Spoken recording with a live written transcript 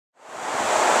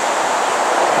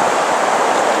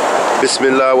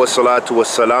Bismillah wa salatu wa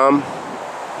salam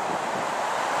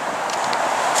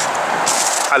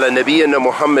ala nabiyyina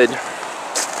Muhammad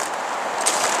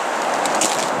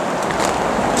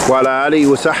wa ala alihi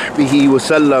wa sahbihi wa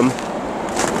sallam.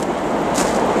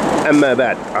 Amma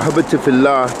ba'd. Ahbabtu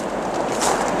fillah.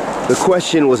 The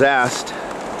question was asked,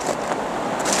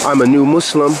 I'm a new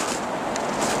Muslim,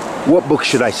 what book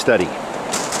should I study?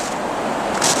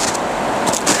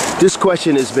 This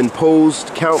question has been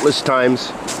posed countless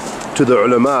times to the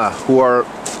ulama, who are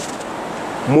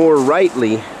more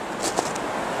rightly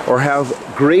or have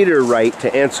greater right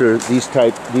to answer these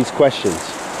questions.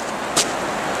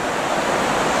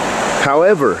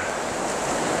 However,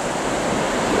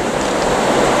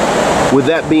 with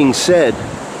that being said,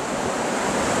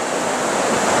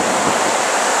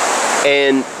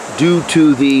 and due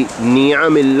to the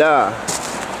ni'amillah,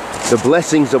 the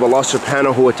blessings of Allah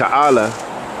subhanahu wa ta'ala,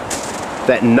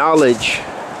 that knowledge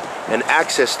and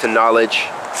access to knowledge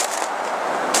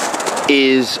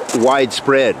is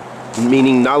widespread,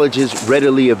 meaning knowledge is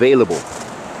readily available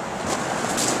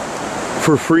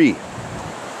for free,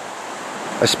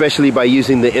 especially by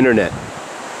using the internet.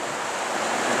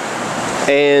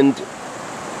 And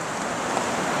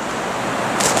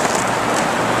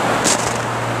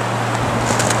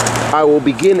I will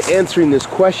begin answering this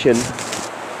question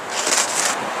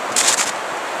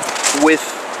with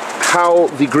how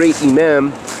the great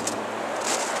Imam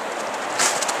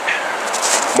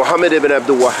Muhammad ibn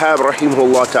Abdul Wahhab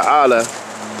rahimahullah ta'ala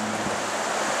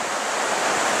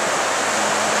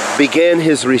began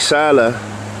his risala,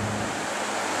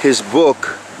 his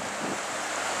book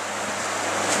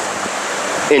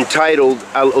entitled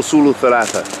Al-Usul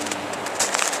al-Thalatha,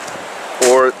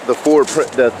 or the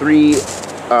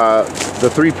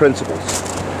three principles.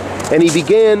 And he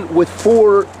began with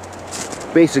four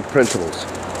basic principles.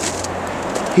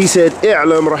 He said,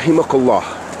 "I'lam rahimakallah."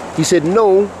 He said,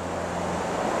 "Know,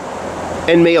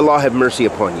 and may Allah have mercy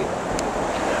upon you."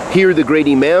 Here the great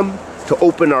Imam, to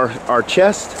open our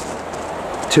chest,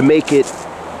 to make it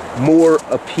more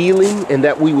appealing and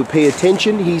that we would pay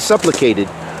attention, he supplicated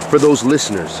for those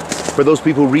listeners, for those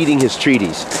people reading his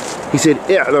treatise. He said,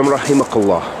 "I'lam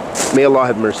rahimakallah." May Allah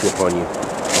have mercy upon you.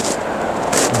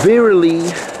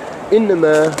 Verily,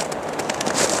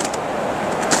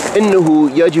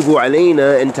 إنه يجب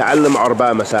علينا أن نتعلم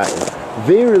أربع مسائل.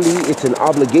 Verily, it's an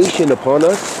obligation upon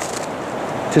us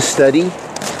to study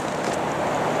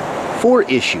four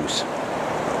issues.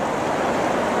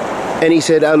 And he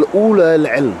said, Al-Ula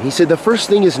al-Ilm. He said the first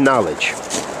thing is knowledge.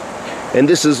 And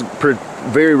this is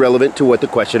very relevant to what the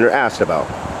questioner asked about.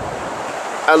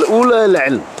 Al-Ula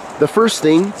al-Ilm. The first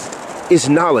thing is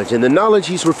knowledge. And the knowledge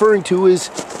he's referring to is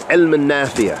Ilm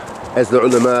al-Nafi'ah, as the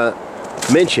ulama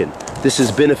mentioned. This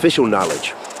is beneficial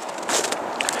knowledge.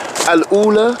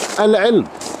 Al-Ula al-Ilm.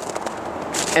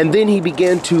 And then he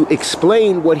began to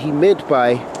explain what he meant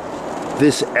by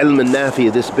this ilm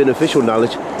al-nafi, this beneficial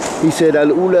knowledge. He said,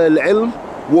 Al-Ula al-Ilm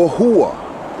wa huwa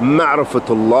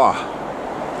ma'rifatullah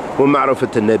wa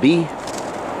ma'rifat al-Nabi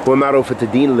wa ma'rifat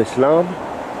al-Din al-Islam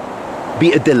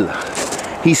bi-adillah.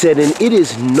 He said, and it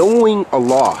is knowing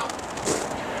Allah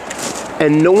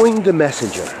and knowing the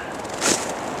Messenger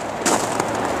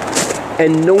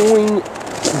and knowing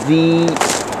the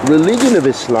religion of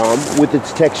Islam with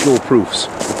its textual proofs.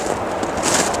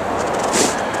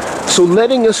 So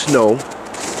letting us know,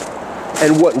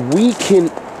 and what we can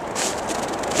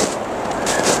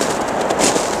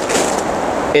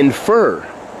infer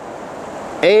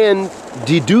and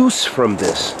deduce from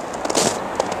this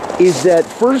is that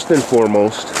first and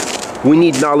foremost, we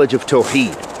need knowledge of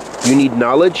Tawheed. You need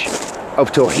knowledge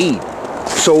of Tawheed.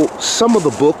 So some of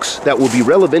the books that will be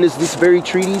relevant is this very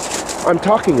treatise I'm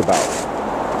talking about,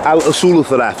 Al-Usul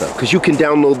al-Thalatha, because you can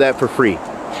download that for free.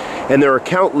 And there are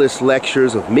countless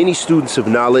lectures of many students of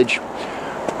knowledge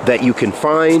that you can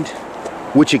find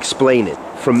which explain it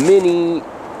from many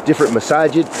different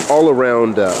masajid all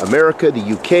around America, the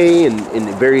UK, and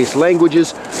in various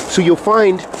languages. So you'll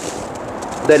find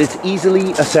that it's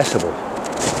easily accessible.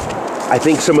 I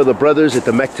think some of the brothers at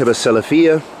the Maktaba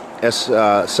Salafiyah,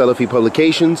 Salafi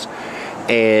Publications,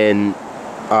 and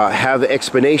have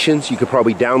explanations. You could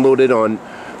probably download it on,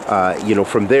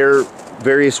 from their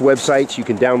various websites. You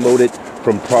can download it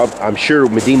from, I'm sure,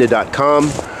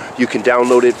 Medina.com. You can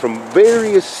download it from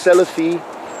various Salafi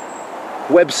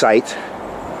websites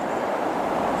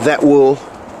that will,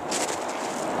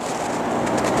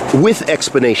 with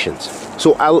explanations.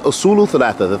 So Al-Usul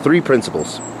al-Thalatha, the three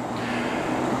principles.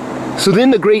 So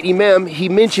then the great Imam, he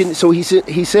mentioned, so he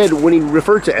said when he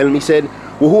referred to ilm, he said,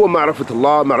 وَهُوَ مَعْرَفَةُ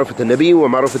اللَّهِ مَعْرَفَةُ النَّبِيِّ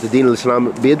وَمَعْرَفَةُ الدِّينِ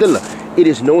الْإِسْلَامِ بِيَدِلَّهِ. It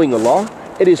is knowing Allah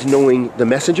It is knowing the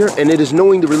messenger, and it is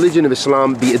knowing the religion of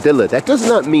Islam, bi-adillah. That does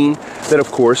not mean that,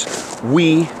 of course,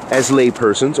 we as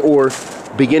laypersons or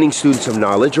beginning students of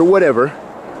knowledge or whatever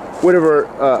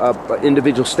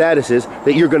individual status is,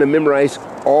 that you're going to memorize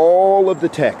all of the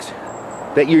text,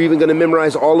 that you're even going to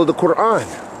memorize all of the Quran,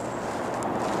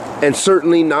 and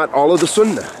certainly not all of the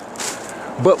Sunnah.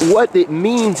 But what it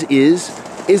means is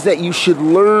that you should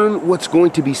learn what's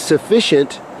going to be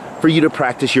sufficient for you to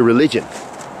practice your religion.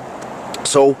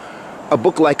 So a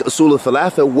book like Usul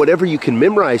al-Thalatha, whatever you can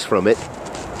memorize from it,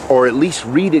 or at least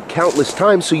read it countless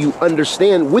times so you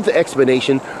understand, with the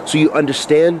explanation, so you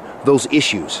understand those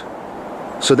issues.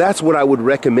 So that's what I would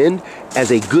recommend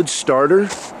as a good starter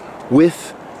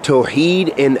with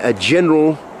Tawheed and a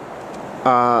general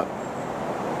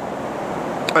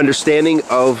understanding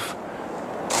of,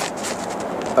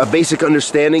 a basic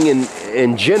understanding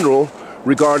in general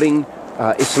regarding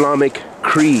Islamic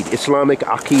creed, Islamic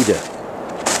Aqidah.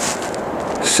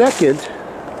 Second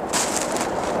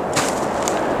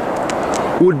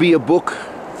would be a book,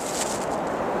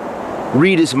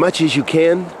 read as much as you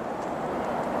can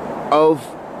of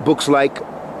books like,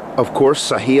 of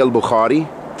course, Sahih al-Bukhari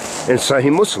and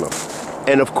Sahih Muslim.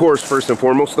 And of course, first and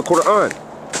foremost, the Quran.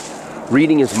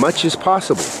 Reading as much as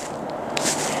possible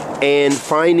and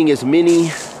finding as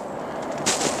many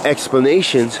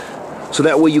explanations so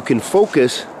that way you can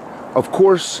focus, of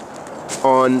course,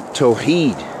 on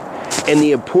Tawheed and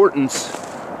the importance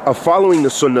of following the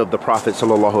Sunnah of the Prophet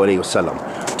sallallahu alaihi wasallam,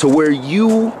 to where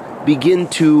you begin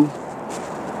to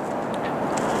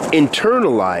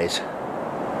internalize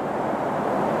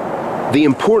the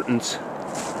importance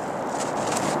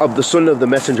of the Sunnah of the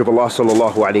Messenger of Allah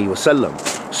sallallahu alaihi wasallam.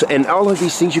 So, and all of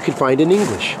these things you can find in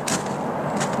English.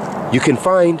 You can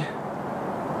find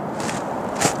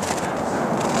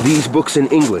these books in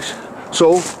English.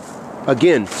 So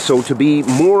again, so to be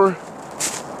more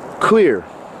clear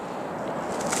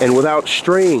and without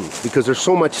straying, because there's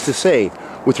so much to say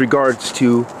with regards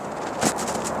to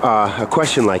a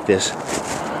question like this,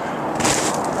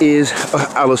 is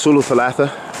al-Usul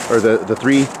al-Thalatha, or the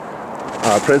three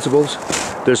principles.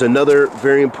 There's another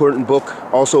very important book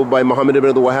also by Muhammad ibn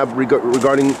Abdul Wahhab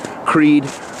regarding creed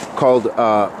called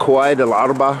Qawaid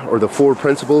al-Arba, or the Four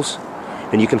Principles,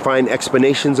 and you can find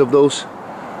explanations of those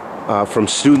from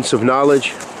students of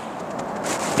knowledge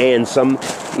and some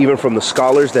even from the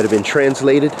scholars that have been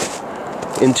translated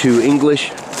into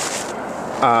English.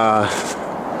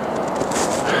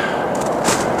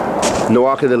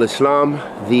 Nawaqid al-Islam,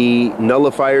 the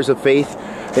nullifiers of faith,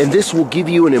 and this will give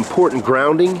you an important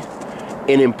grounding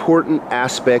in important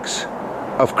aspects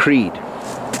of creed.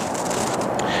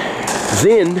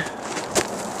 Then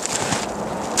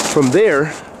from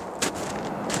there,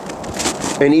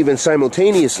 and even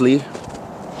simultaneously,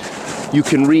 you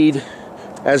can read,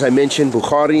 as I mentioned,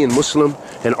 Bukhari and Muslim,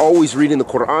 and always reading the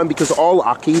Quran, because all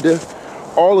Aqidah,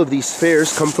 all of these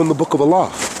affairs come from the Book of Allah,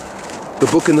 the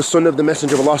book and the Sunnah of the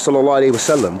Messenger of Allah sallallahu alaihi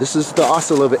wasallam. This is the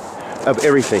asl of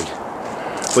everything.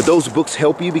 But those books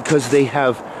help you because they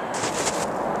have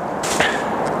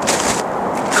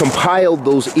compiled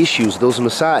those issues, those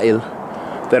masail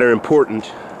that are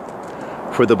important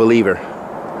for the believer.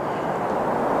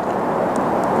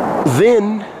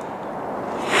 Then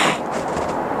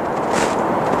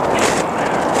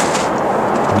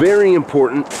very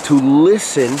important to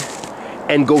listen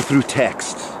and go through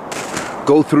texts.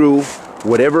 Go through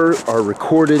whatever are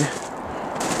recorded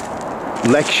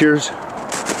lectures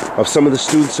of some of the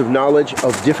students of knowledge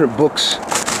of different books,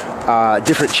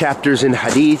 different chapters in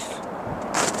hadith,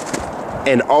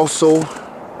 and also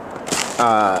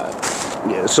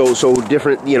so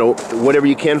different, you know, whatever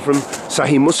you can from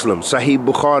Sahih Muslim, Sahih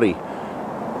Bukhari,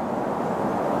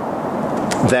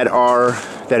 that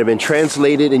have been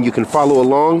translated, and you can follow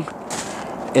along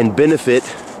and benefit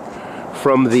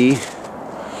from the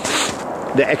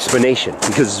explanation,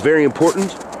 because it's very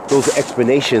important, those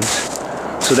explanations,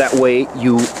 so that way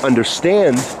you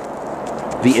understand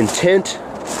the intent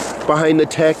behind the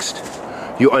text,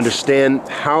 you understand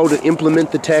how to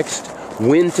implement the text,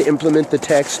 when to implement the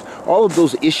text, all of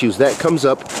those issues that comes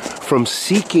up from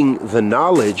seeking the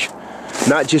knowledge,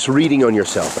 not just reading on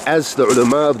yourself. As the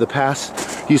ulama of the past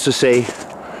used to say,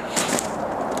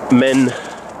 من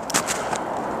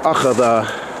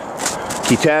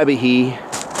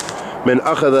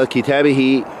أخذ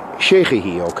كتابه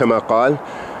شيخه, or كما قال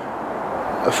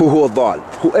فهو الضال.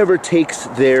 Whoever takes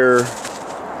their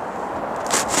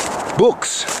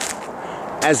books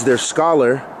as their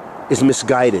scholar is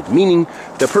misguided. Meaning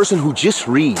the person who just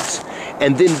reads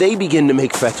and then they begin to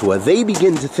make fatwa, they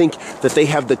begin to think that they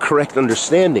have the correct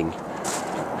understanding,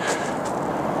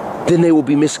 then they will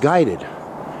be misguided.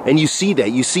 And you see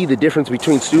that. You see the difference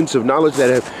between students of knowledge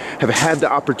that have had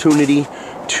the opportunity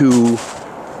to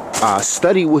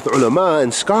study with ulama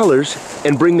and scholars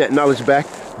and bring that knowledge back,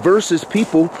 versus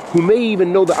people who may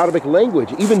even know the Arabic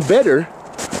language even better,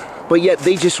 but yet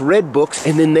they just read books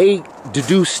and then they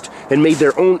deduced and made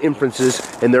their own inferences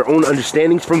and their own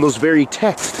understandings from those very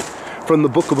texts from the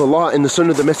Book of Allah and the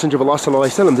Sunnah of the Messenger of Allah sallallahu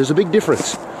alaihi wasallam. There's a big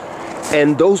difference.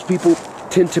 And those people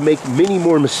tend to make many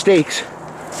more mistakes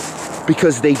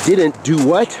because they didn't do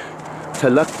what?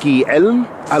 Talaqi ilm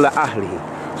ala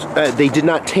ahlihi. They did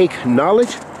not take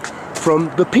knowledge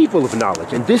from the people of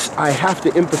knowledge. And this I have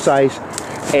to emphasize,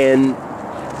 and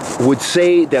would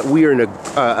say that we are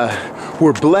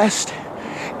we're blessed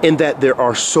in that there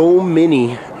are so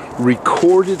many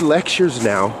recorded lectures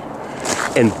now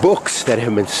and books that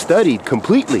have been studied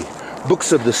completely,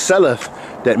 books of the Salaf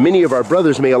that many of our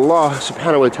brothers, may Allah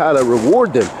subhanahu wa ta'ala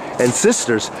reward them, and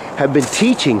sisters have been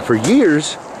teaching for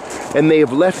years, and they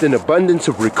have left an abundance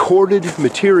of recorded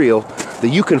material that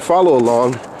you can follow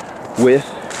along with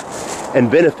and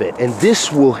benefit. And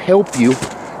this will help you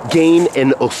gain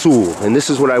an usul. And this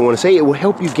is what I want to say, it will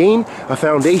help you gain a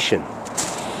foundation.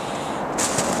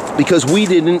 Because we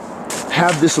didn't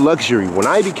have this luxury. When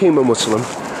I became a Muslim,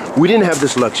 we didn't have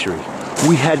this luxury.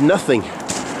 We had nothing.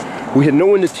 We had no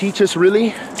one to teach us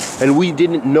really, and we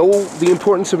didn't know the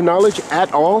importance of knowledge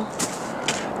at all.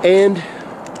 And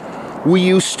we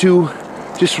used to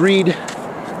just read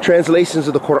translations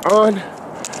of the Quran,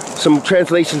 some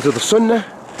translations of the Sunnah,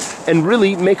 and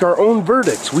really make our own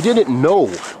verdicts. We didn't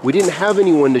know. We didn't have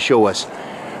anyone to show us.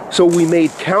 So we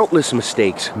made countless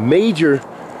mistakes, major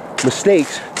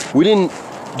mistakes. We didn't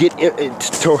get,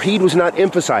 Tawheed was not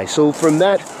emphasized. So from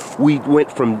that, we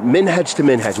went from minhaj to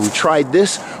minhaj. We tried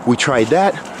this, we tried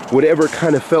that, whatever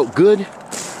kind of felt good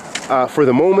for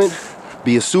the moment.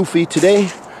 Be a Sufi today,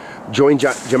 join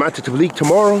Jamaat Tabligh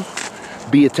tomorrow,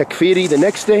 be a Takfiri the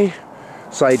next day,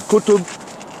 Sayyid Qutb,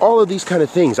 all of these kind of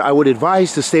things. I would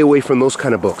advise to stay away from those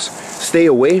kind of books. Stay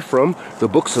away from the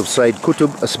books of Sayyid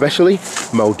Qutb, especially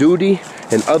Maududi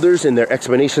and others in their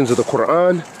explanations of the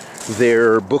Quran,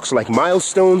 their books like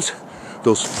Milestones.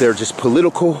 They're just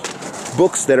political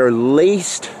books that are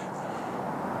laced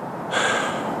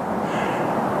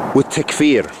with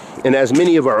takfir. And as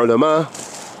many of our ulama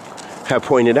have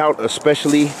pointed out,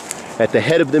 especially at the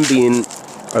head of them being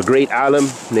a great alim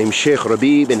named Sheikh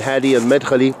Rabi bin Hadi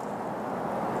al-Madkhali,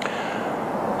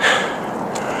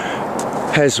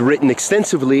 has written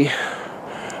extensively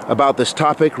about this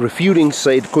topic, refuting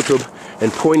Sayyid Qutb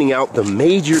and pointing out the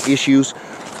major issues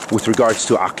with regards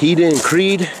to Aqidah and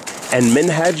Creed and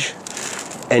Minhaj,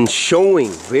 and showing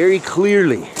very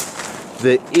clearly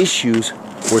the issues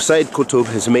where Sayyid Qutb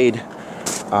has made,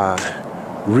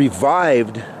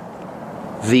 revived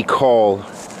the call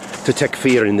to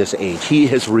takfir in this age. He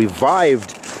has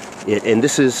revived it, and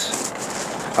this is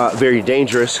very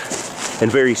dangerous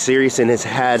and very serious, and has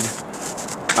had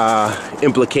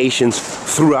implications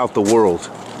throughout the world.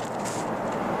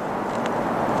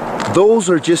 Those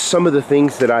are just some of the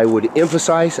things that I would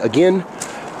emphasize. Again,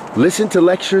 listen to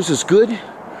lectures is good,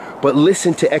 but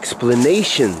listen to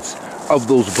explanations of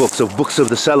those books of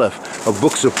the Salaf, of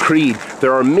books of Creed.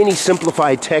 There are many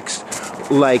simplified texts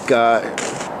like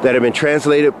that have been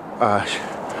translated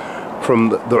from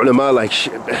the ulama, like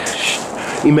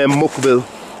Imam Muqbil,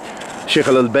 Sheikh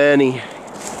Al-Albani,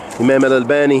 Imam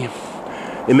Al-Albani,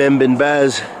 Imam bin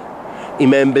Baz,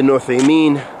 Imam bin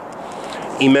Uthaymeen,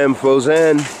 Imam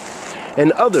Fawzan,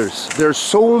 and others. There's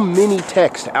so many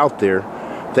texts out there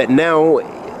that now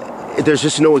there's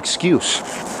just no excuse.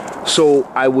 So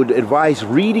I would advise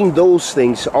reading those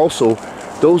things also,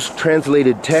 those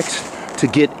translated texts, to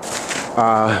get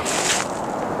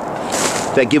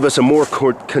that give us a more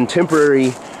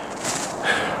contemporary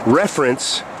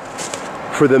reference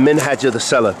for the minhaj of the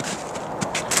Salaf.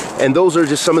 And those are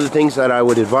just some of the things that I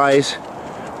would advise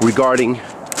regarding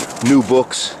new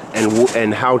books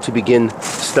and how to begin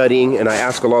studying. And I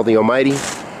ask Allah the Almighty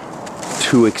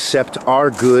to accept our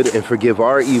good and forgive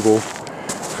our evil,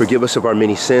 forgive us of our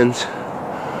many sins.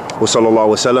 Wa sallallahu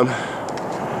wa sallam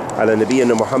ala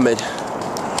nabiyyina Muhammad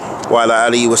wa ala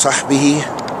alihi wa sahbihi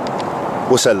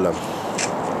wa sallam.